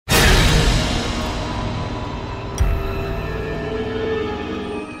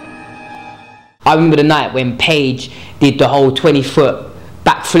I remember the night when Page did the whole 20-foot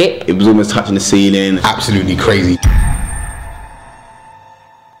backflip. It was almost touching the ceiling. Absolutely crazy.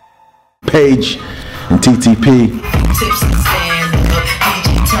 Page and TTP.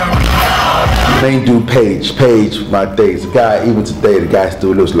 Main dude Page, my days. The guy, even today, the guy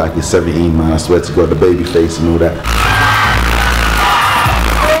still looks like he's 17, man. I swear to God, the baby face and all that.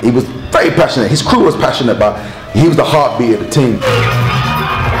 He was very passionate. His crew was passionate, but he was the heartbeat of the team.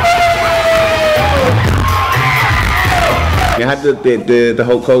 You had the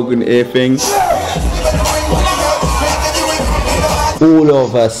Hulk Hogan ear thing. All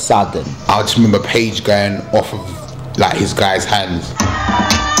of a sudden, I just remember Page going off of like his guy's hands.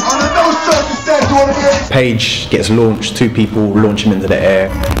 Page gets launched, 2 people launch him into the air.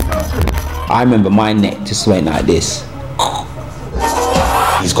 I remember my neck just went like this.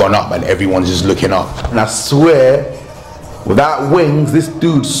 He's gone up and everyone's just looking up. And I swear, without wings, this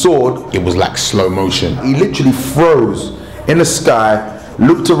dude soared. It was like slow motion. He literally froze in the sky,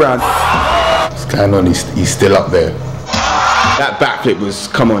 looked around. What's going on? He's still up there. That backflip was,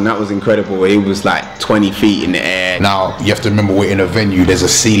 come on, that was incredible. He was like 20 feet in the air. Now, you have to remember we're in a venue, there's a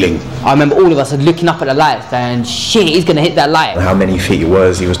ceiling. I remember all of us looking up at the lights and shit, he's gonna hit that light. How many feet he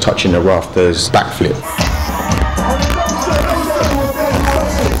was touching the rafters. Backflip.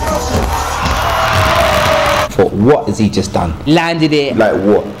 Thought, what has he just done? Landed it. Like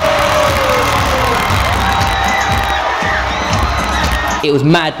what? It was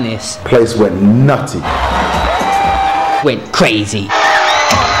madness. Place went nutty. Went crazy.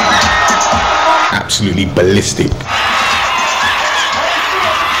 Absolutely ballistic.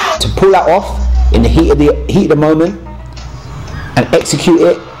 To pull that off in the heat of the moment and execute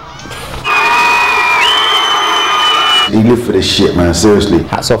it. He lived for this shit, man, seriously.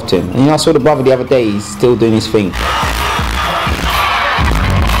 Hats off to him. And you know, I saw the brother the other day, he's still doing his thing.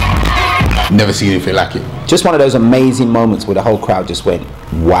 Never seen anything like it. Just one of those amazing moments where the whole crowd just went,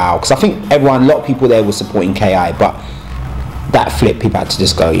 wow. Because I think a lot of people there were supporting KI, but that flip, people had to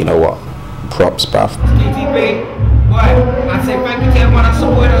just go, you know what, props, bruv. TTP, what? I say thank you to everyone that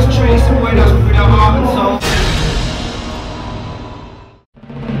support us, truly support us with their heart and soul.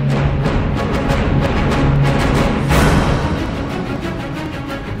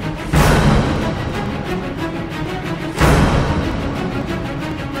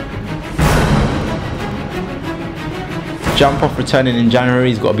 Jump Off returning in January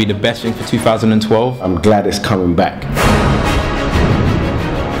has got to be the best thing for 2012. I'm glad it's coming back.